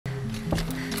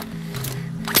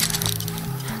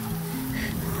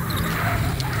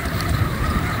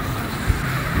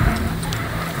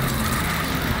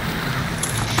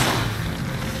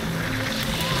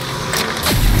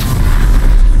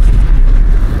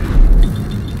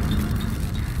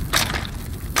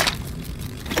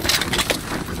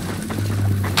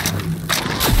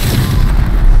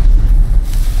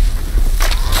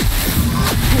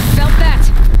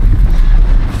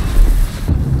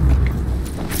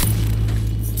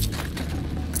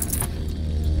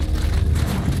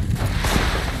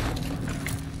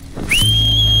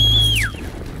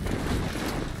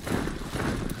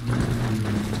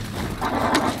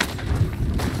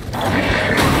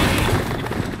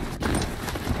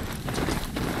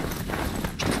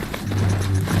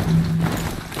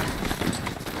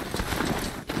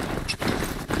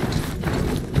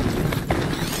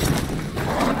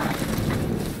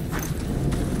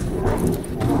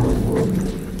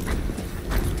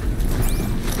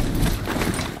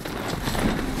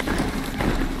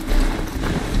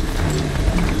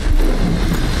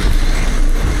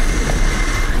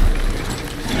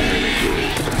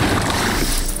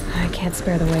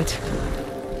the weight.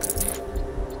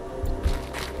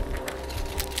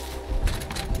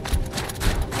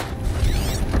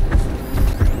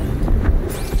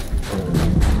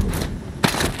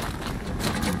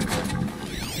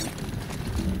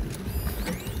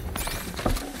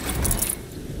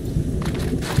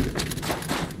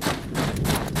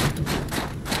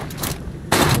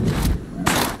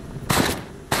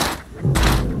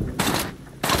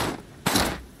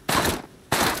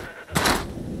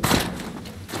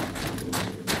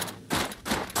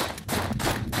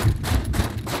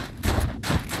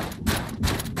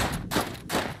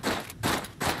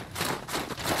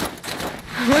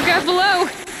 Look out below!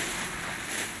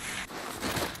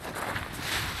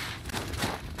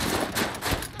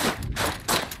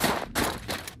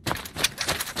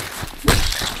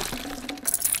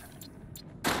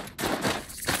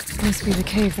 Must be the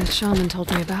cave that shaman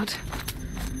told me about.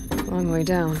 Long way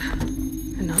down.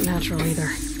 And not natural either.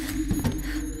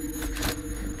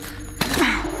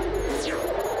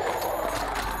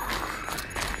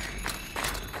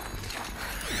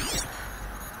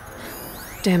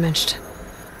 Damaged.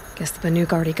 Guess the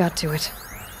Banuk already got to it.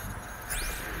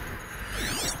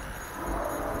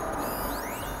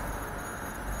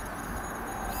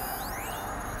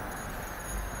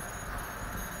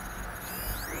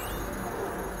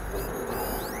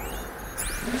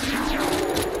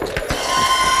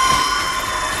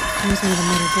 Here's one of the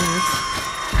metal boards.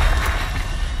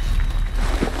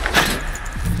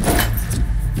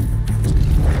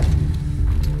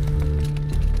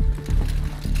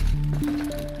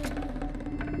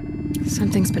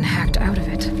 Something's been hacked out of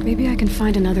it. Maybe I can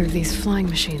find another of these flying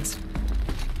machines.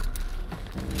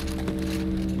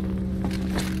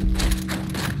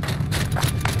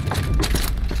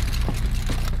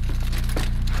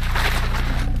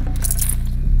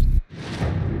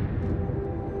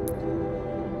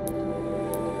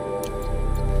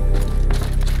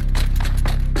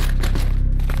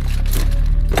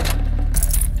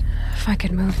 If I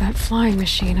could move that flying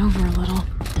machine over a little.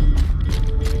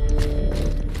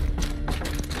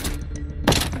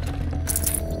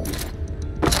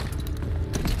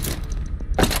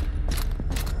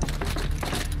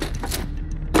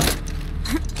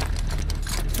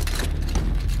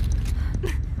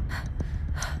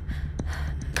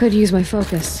 Could use my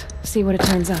focus, see what it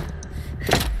turns up.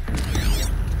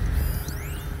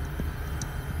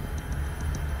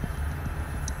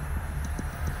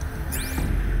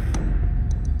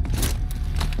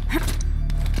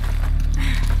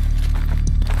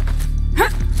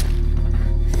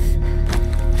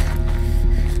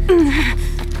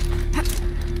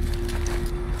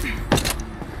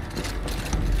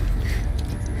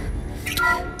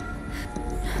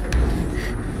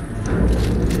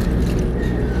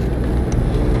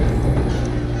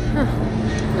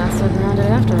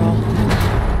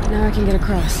 I can get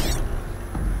across.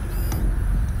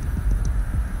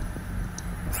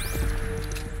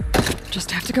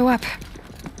 Just have to go up.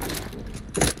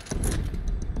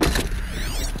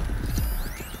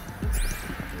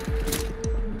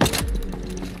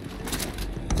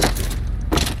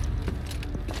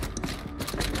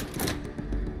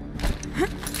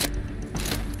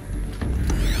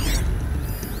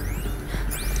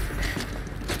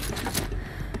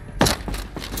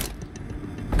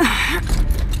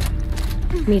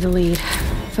 Need a lead.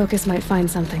 Focus might find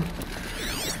something.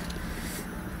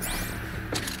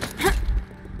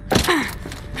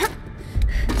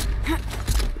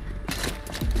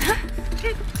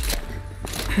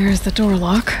 There's the door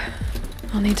lock.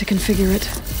 I'll need to configure it.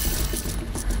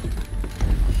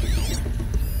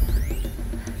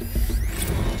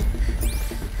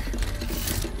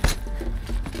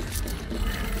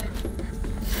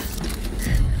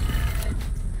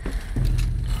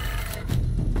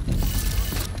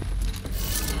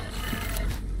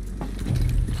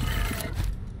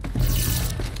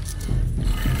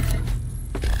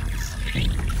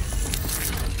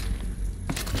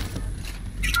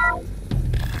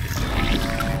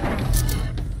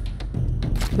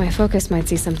 My focus might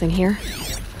see something here.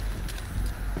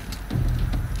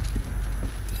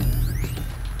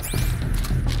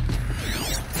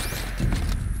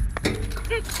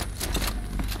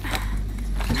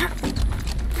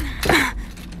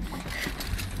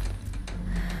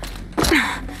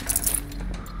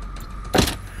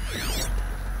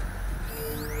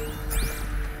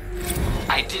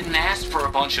 I didn't ask for a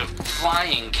bunch of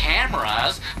flying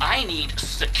cameras. I need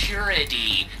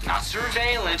security, not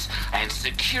surveillance, and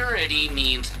security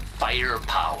means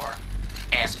firepower.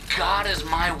 As God is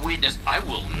my witness, I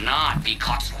will not be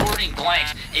caught squirting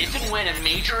blanks if and when a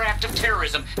major act of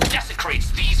terrorism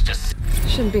desecrates these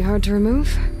facilities. Shouldn't be hard to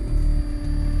remove.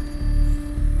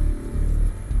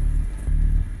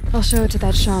 I'll show it to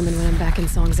that shaman when I'm back in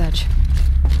Song's Edge.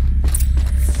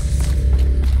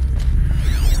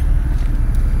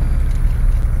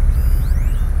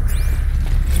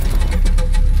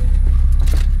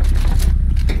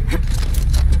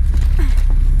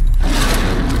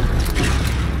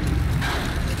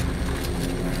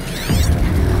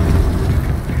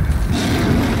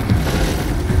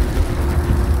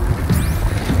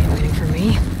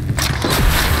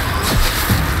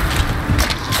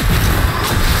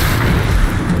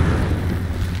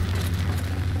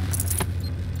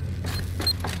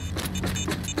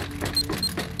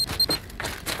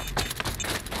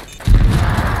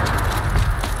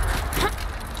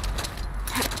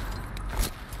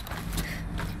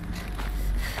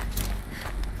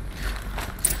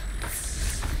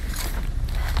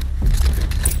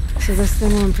 So this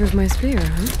thing will improve my spear,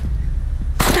 huh?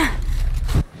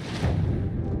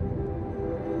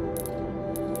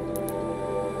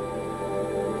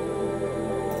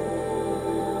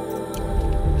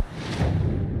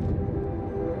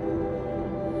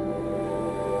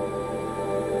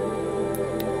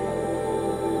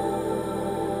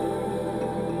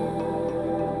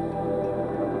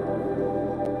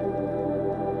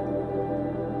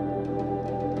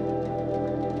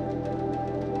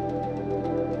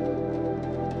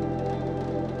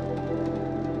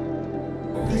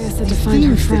 To find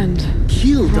her friend.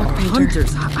 Killed our Rock painter.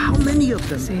 hunters. How many of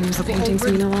them? Seems the paintings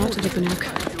mean a lot to the Banuk.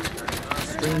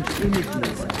 Strange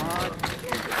images.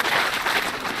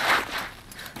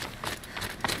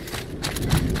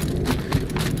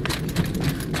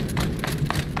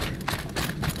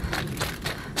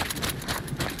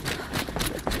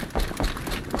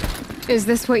 Is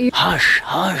this what you— Hush,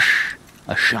 hush.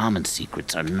 A shaman's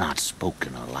secrets are not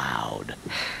spoken aloud.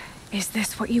 Is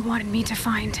this what you wanted me to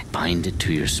find? Bind it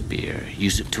to your spear.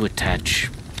 Use it to attach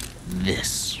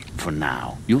this for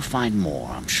now. You'll find more,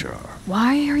 I'm sure.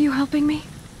 Why are you helping me?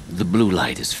 The blue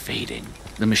light is fading.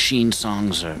 The machine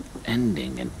songs are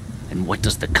ending. And what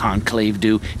does the conclave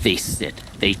do? They sit,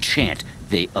 they chant,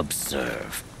 they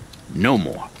observe. No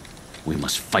more. We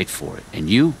must fight for it. And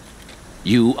you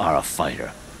are a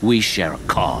fighter. We share a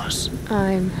cause.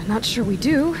 I'm not sure we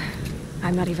do.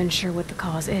 I'm not even sure what the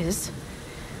cause is.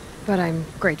 But I'm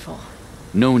grateful.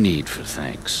 No need for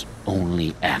thanks.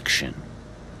 Only action.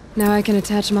 Now I can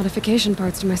attach modification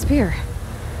parts to my spear.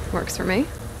 Works for me.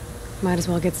 Might as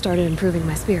well get started improving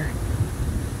my spear.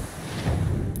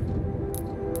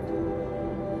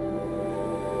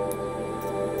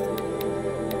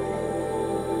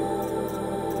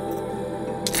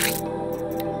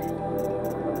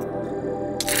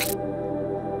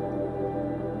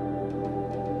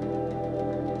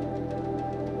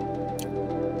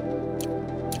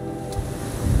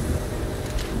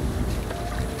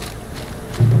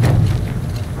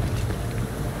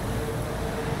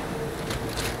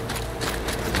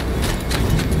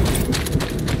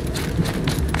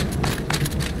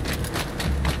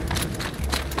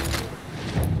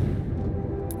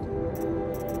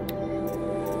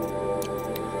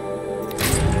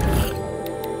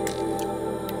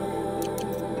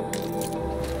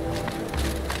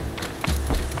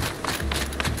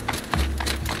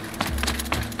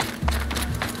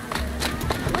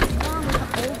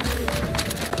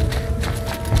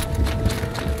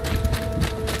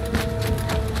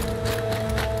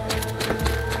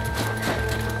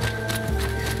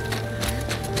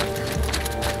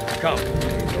 Come,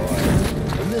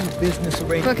 Aloy. A little business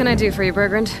arrangement. What can I do for you,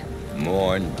 Bergrand?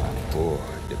 Mourn my poor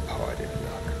departed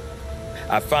luck.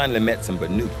 I finally met some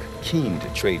Banuk keen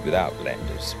to trade with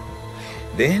Outlanders.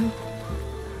 Then,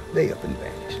 they up and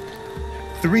vanished.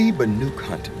 3 Banuk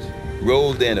hunters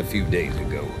rolled in a few days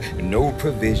ago. No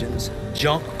provisions,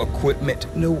 junk equipment,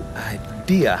 no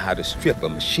idea how to strip a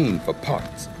machine for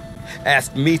parts.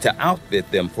 Asked me to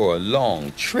outfit them for a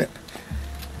long trip.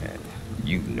 And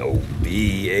you know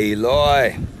me,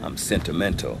 Aloy. I'm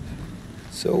sentimental.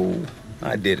 So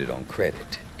I did it on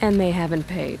credit. And they haven't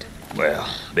paid. Well,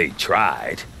 they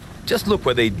tried. Just look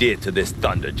what they did to this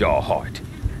Thunderjaw heart.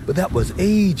 But that was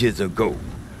ages ago.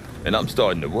 And I'm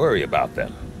starting to worry about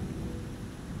them.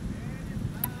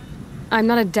 I'm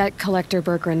not a debt collector,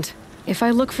 Bergrand. If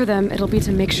I look for them, it'll be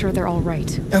to make sure they're all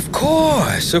right. Of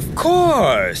course, of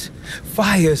course.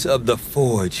 Fires of the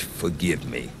Forge, forgive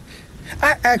me.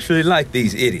 I actually like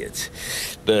these idiots.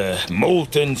 The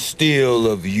molten steel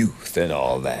of youth and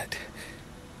all that.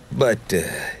 But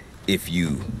if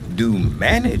you do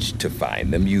manage to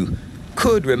find them, you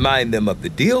could remind them of the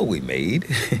deal we made.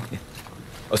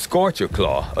 A scorcher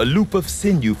claw, a loop of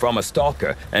sinew from a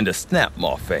stalker, and a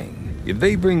snapmaw fang. If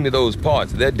they bring me those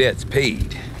parts, their debt's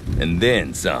paid. And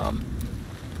then some.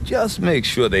 Just make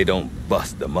sure they don't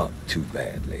bust them up too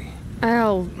badly.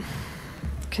 I'll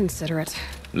consider it.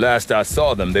 Last I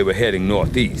saw them, they were heading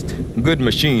northeast. Good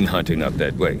machine hunting up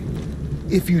that way.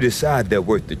 If you decide they're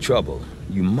worth the trouble,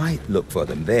 you might look for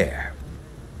them there.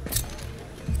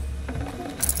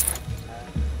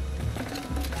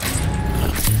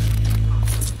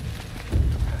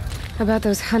 About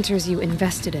those hunters you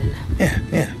invested in.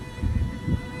 Yeah.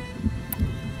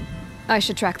 I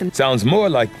should track them. Sounds more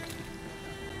like...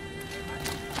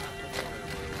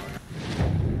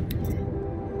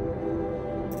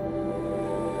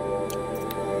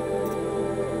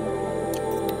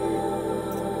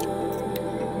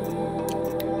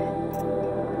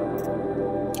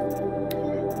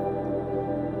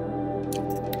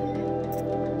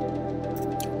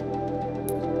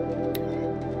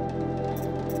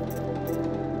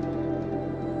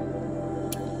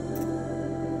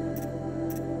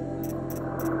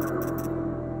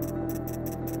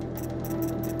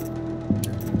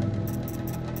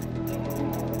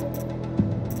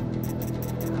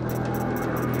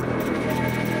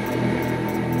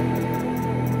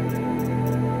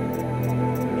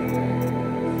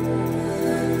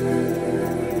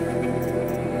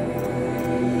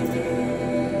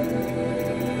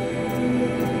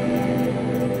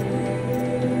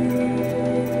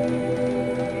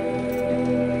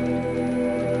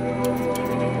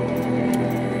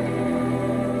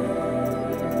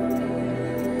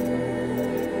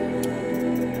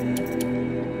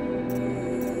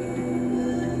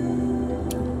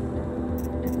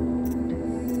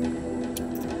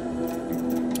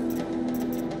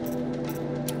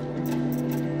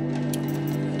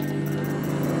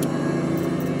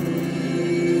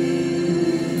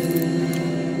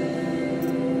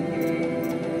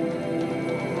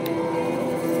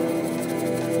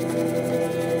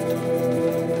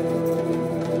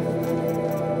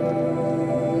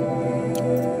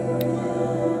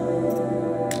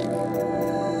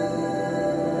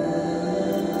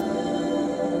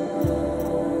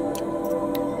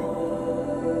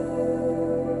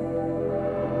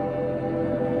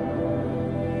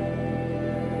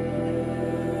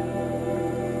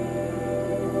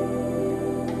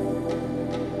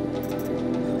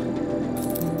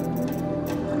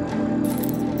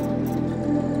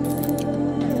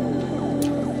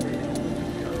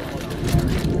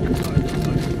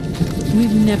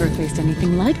 We've never faced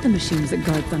anything like the machines that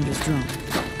guard Thunder's drone.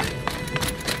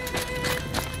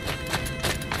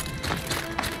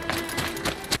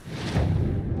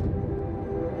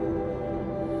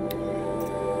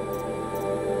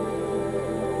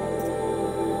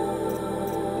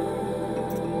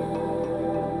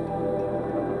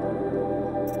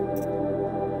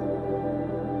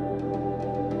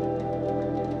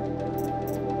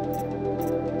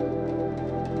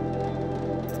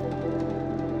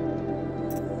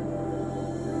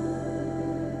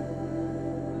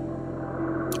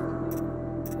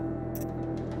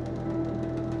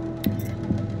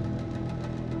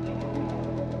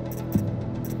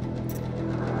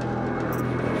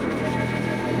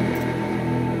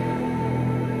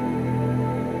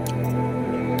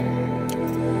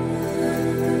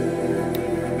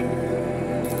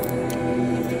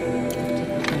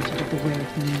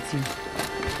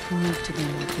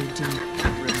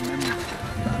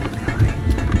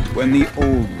 When the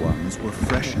old ones were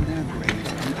fresh in their grave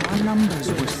and our numbers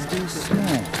were still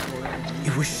small,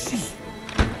 it was she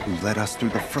who led us through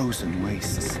the frozen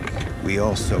wastes. We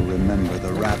also remember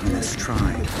the ravenous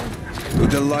tribe who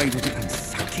delighted in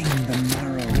sucking the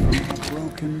marrow from our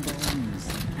broken bones.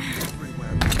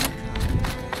 Everywhere we go.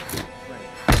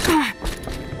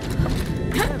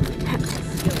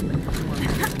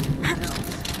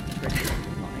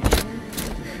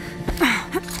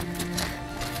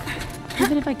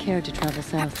 Even if I cared to travel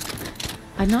south,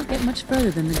 I'd not get much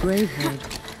further than the Grave Hoard.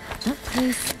 That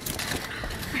place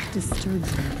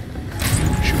disturbs me.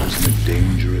 You've chosen a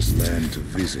dangerous land to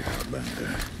visit,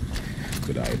 Outlander.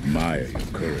 But I admire your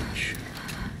courage.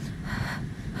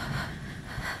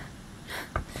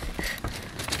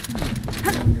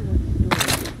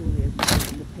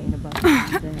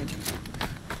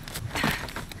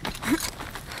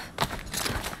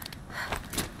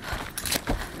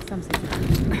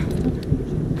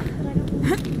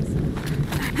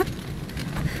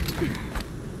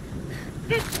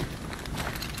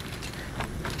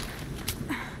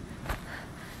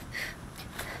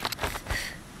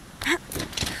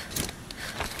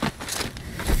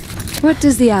 What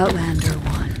does the Outlander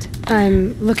want?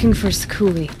 I'm looking for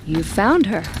Skuli. You found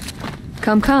her.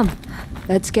 Come.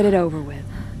 Let's get it over with.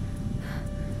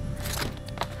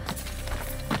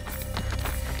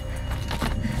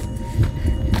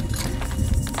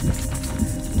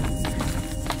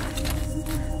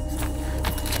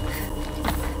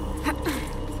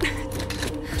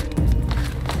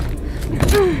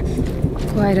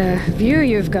 Quite a view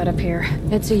you've got up here.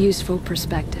 It's a useful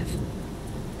perspective.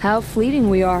 How fleeting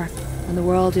we are, and the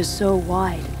world is so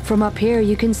wide. From up here,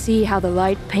 you can see how the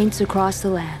light paints across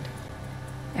the land.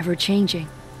 Ever changing.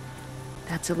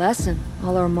 That's a lesson.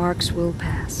 All our marks will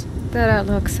pass. That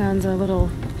outlook sounds a little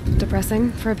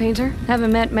depressing for a painter.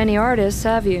 Haven't met many artists,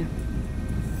 have you?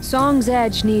 Song's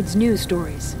Edge needs new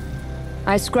stories.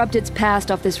 I scrubbed its past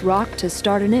off this rock to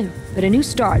start anew, but a new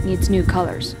start needs new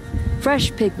colors.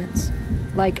 Fresh pigments,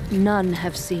 like none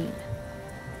have seen.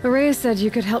 Araya said you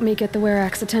could help me get the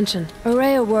Wereax's attention.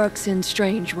 Araya works in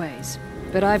strange ways,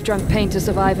 but I've drunk paint to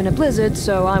survive in a blizzard,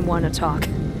 so I'm one to talk.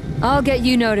 I'll get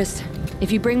you noticed,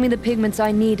 if you bring me the pigments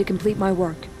I need to complete my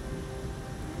work.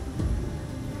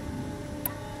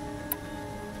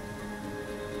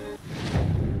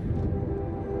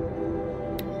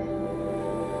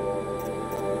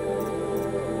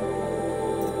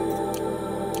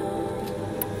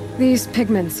 These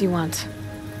pigments you want.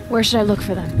 Where should I look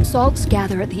for them? Salts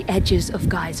gather at the edges of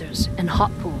geysers and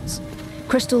hot pools.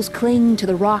 Crystals cling to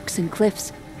the rocks and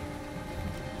cliffs.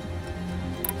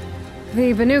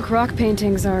 The Banuk rock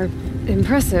paintings are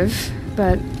impressive,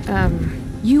 but,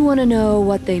 You want to know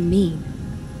what they mean?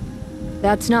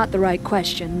 That's not the right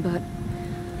question, but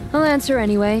I'll answer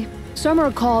anyway. Some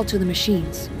are called to the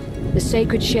machines. The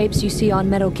sacred shapes you see on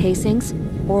metal casings,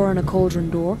 or on a cauldron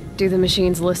door. Do the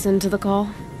machines listen to the call?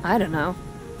 I don't know.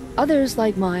 Others,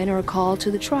 like mine, are a call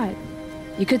to the tribe.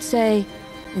 You could say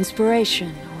inspiration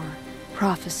or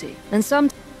prophecy. And some...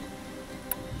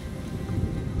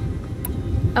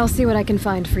 I'll see what I can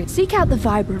find for you. Seek out the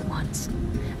vibrant ones.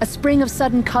 A spring of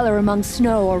sudden color among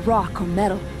snow or rock or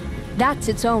metal. That's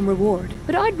its own reward.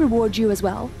 But I'd reward you as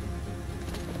well.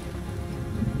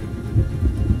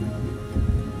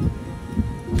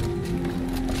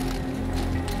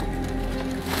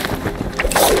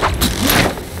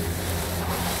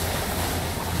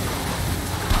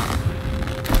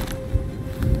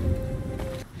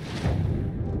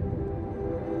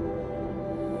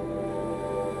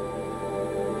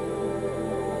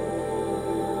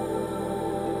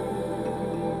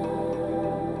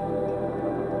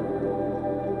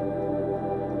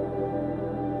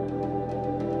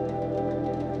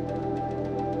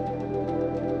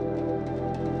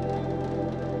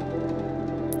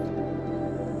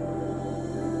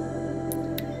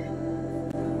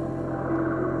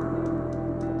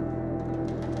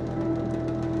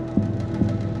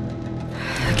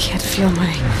 I can't feel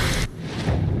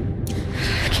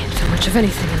much of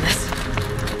anything in this.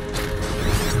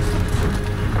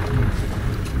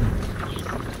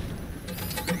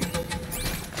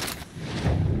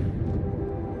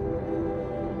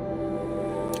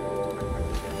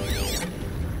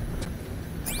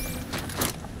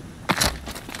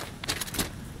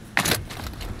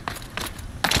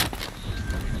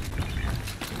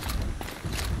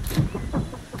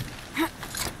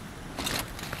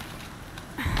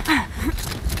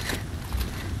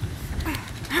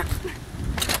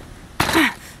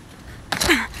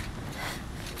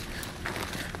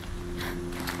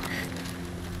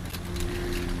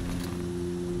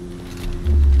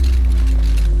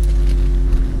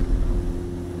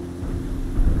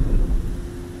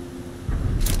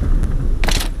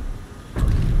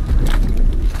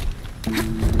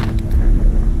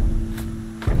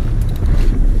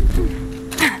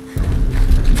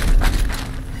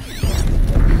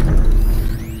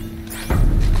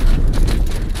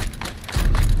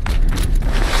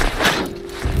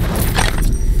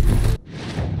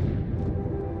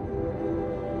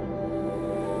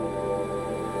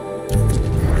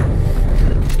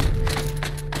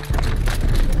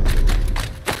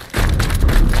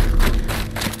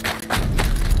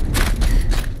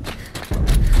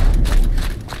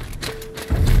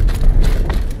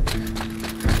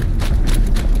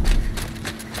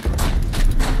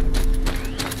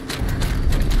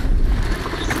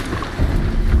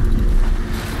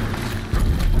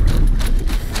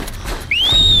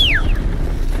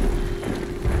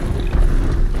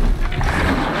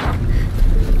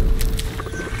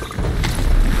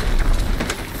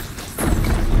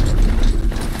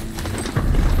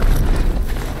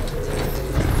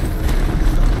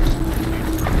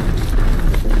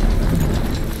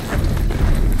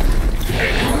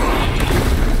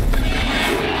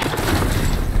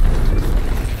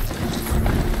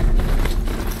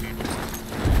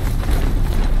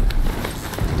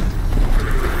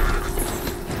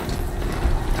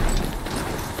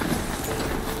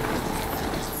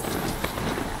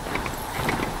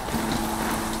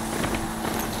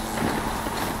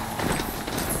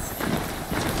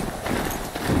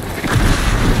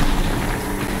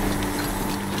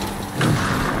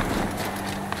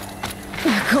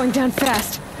 going down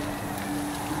fast.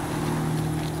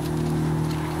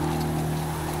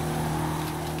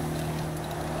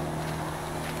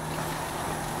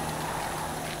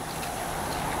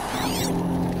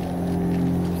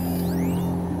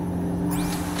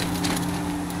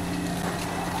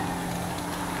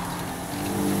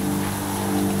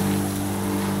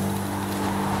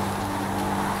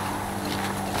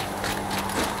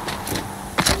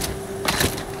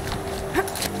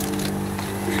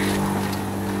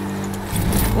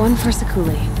 One for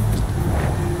Sakuli.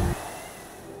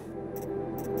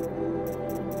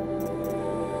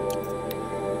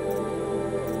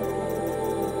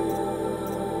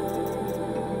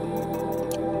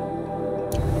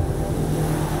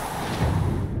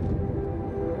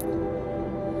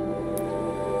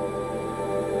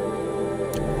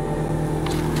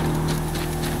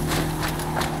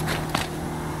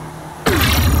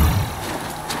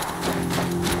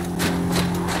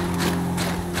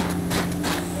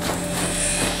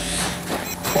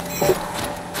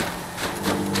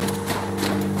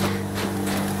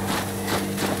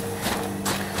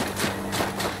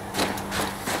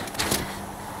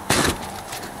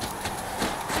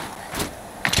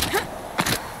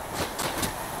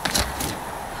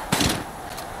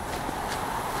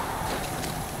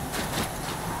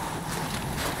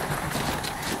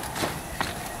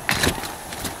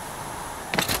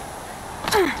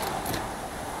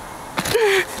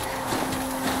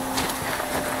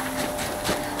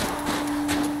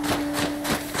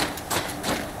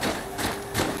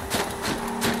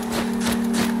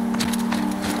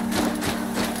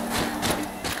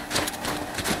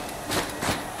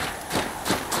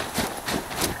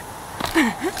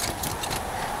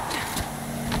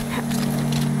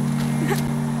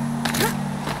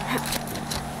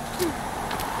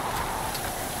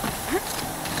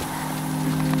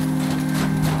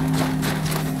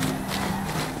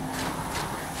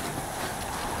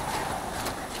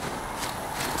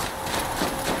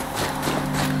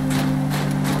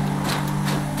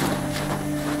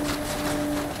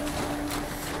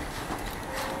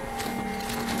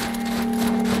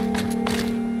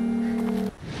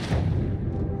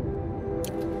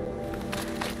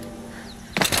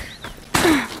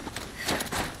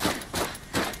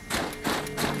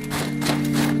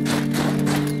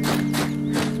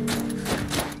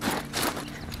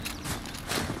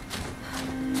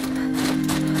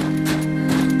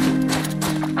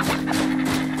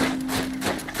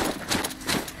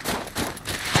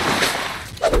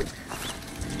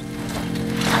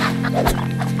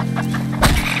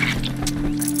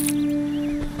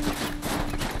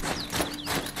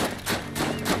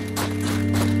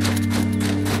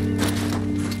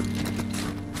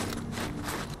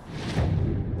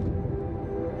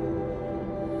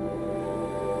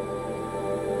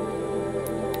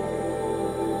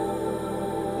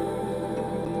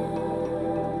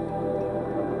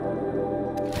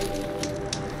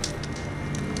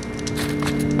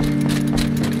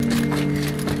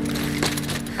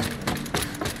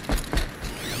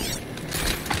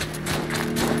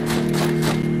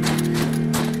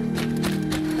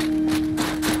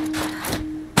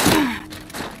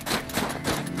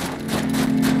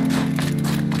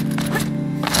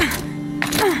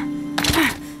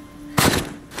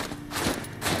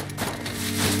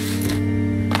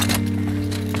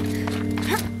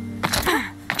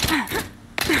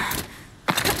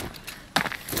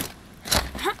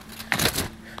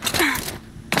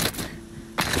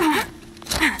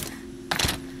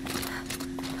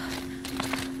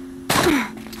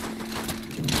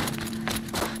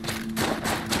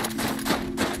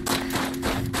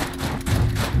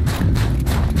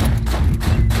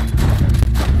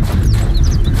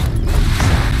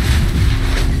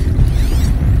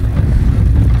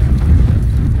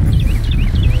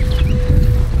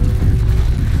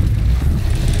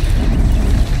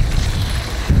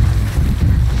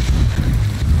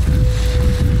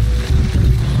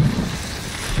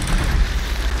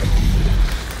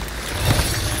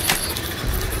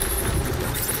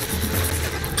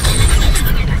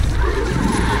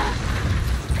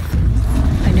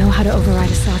 How to override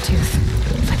a sawtooth,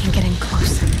 if I can get in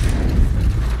close.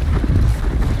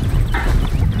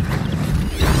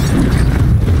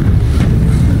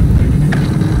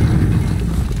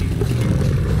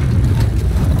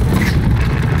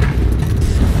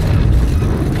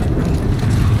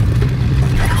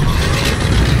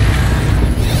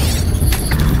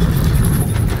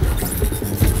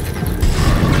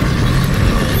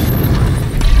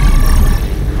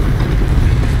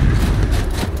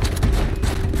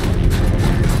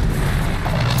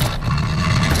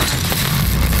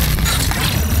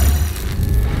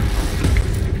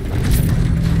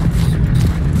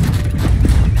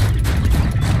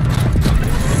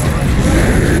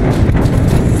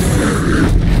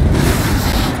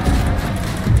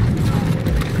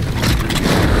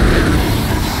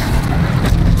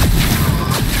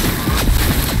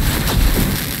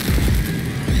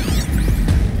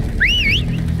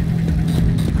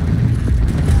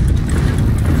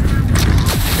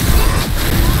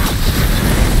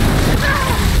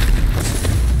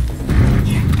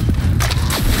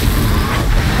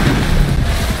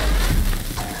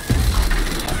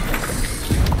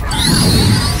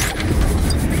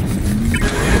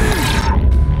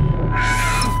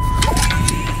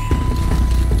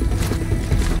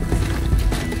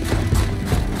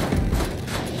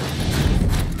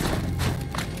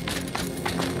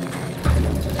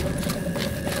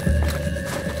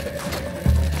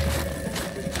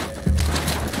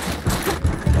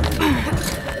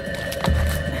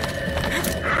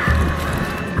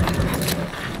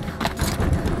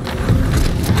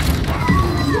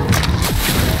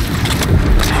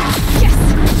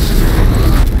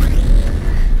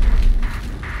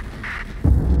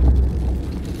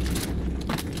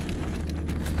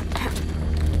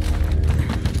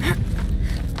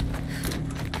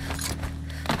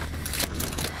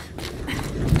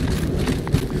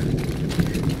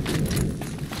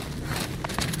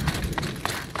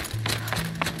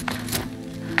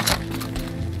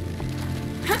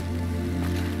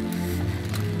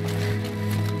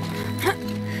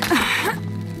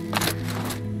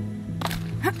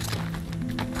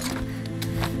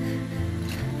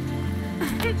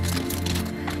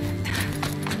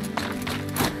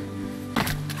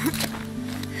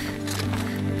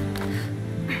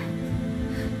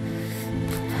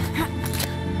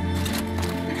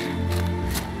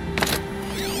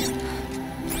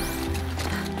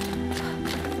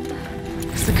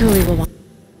 Cooley will want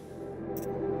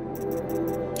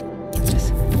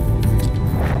this.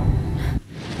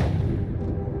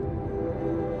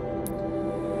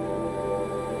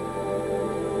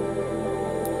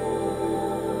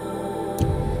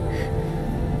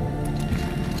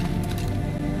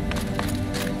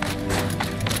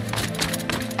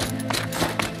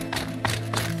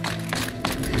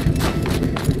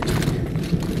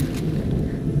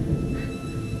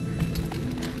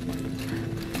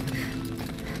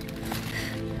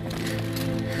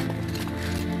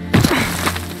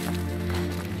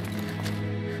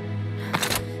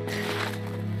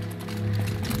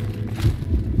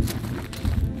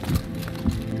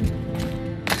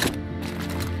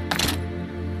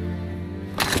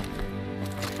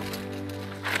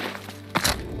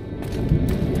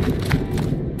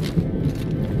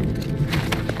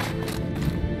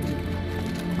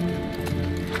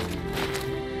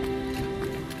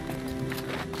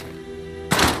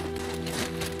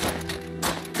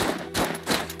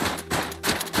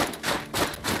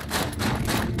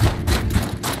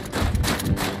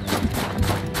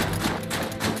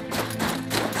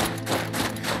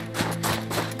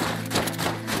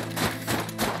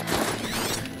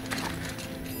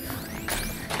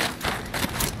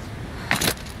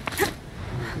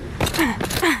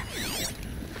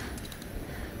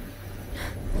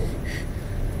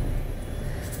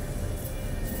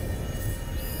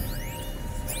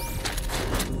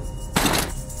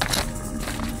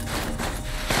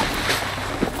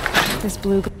 This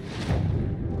blue will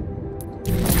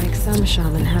make some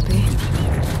shaman happy.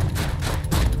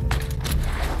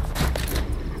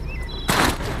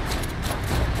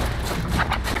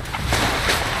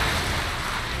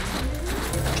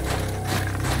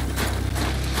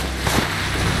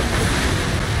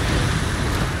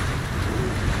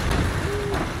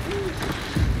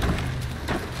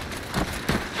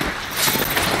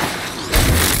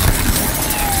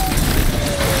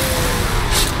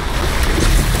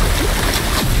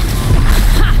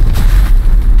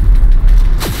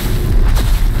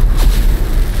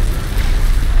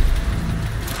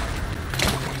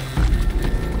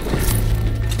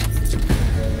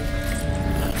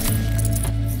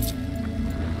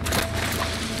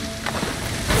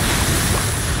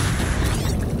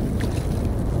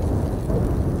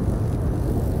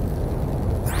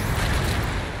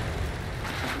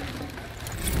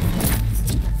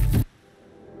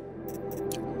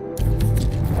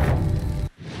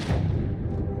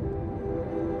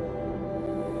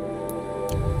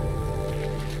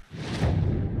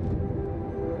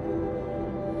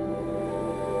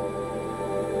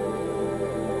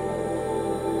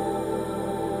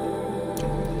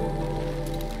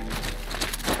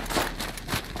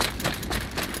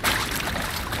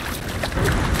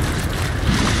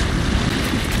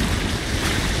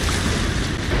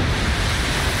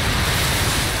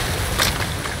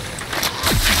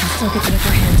 Still get the upper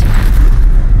hand.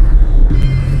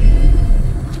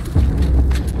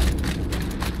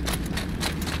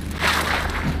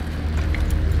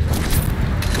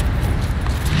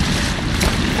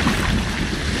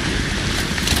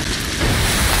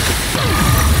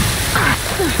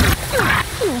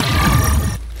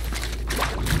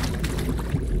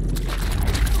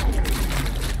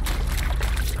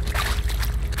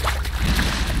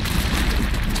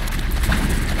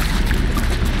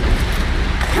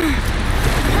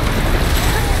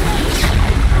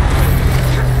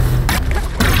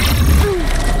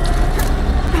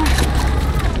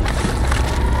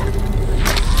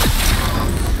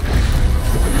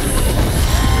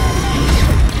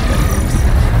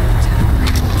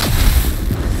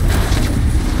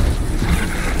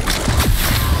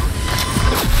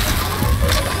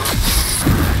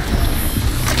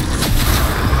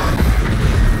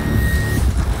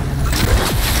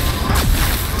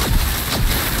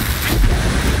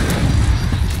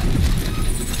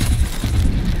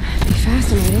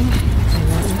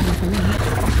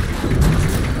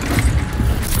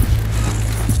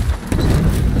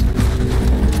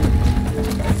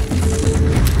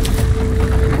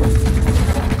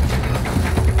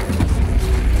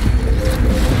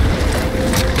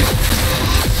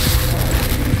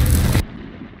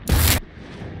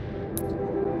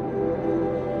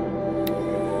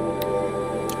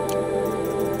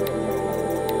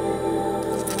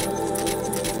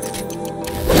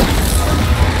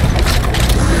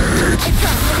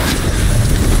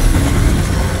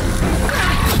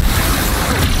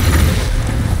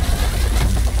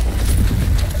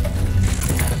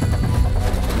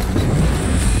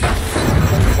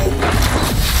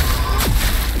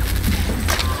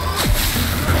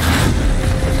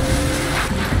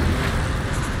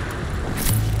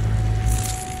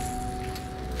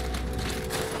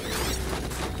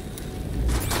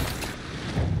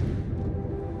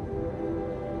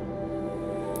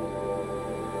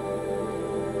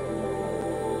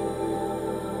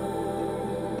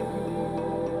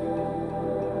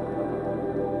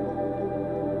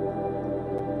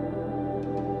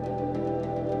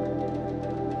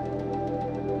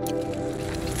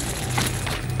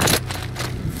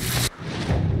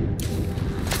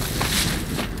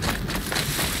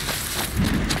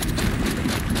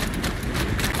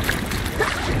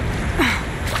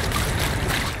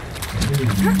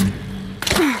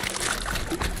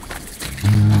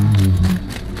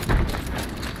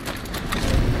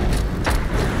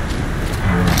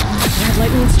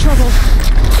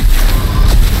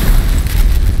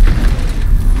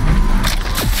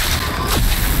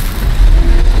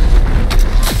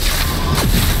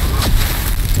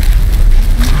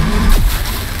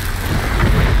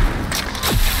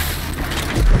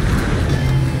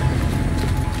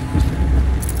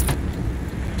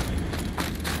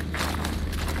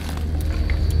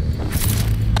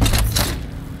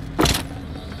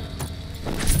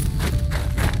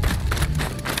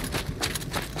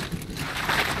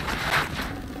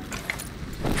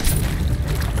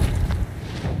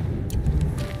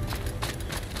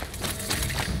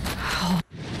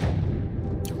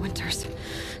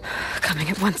 coming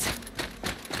at once.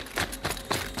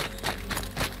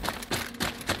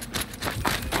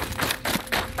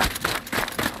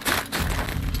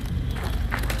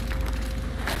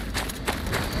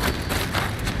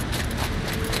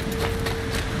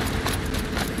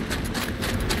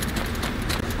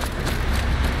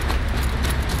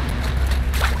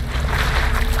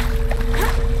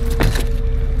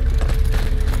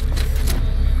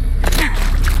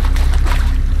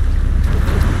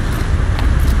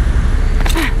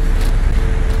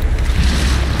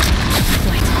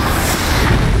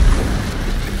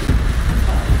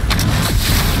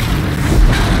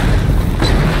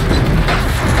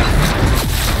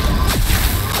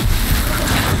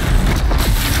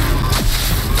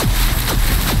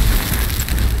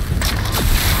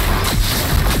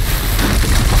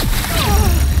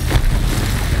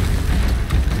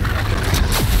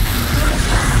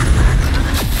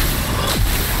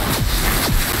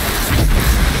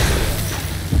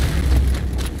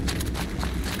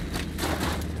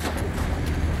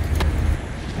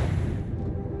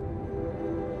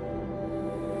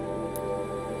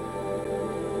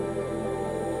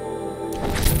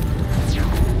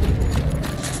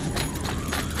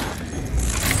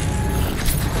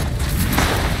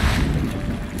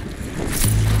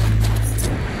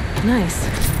 Nice.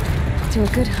 To a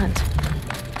good hunt.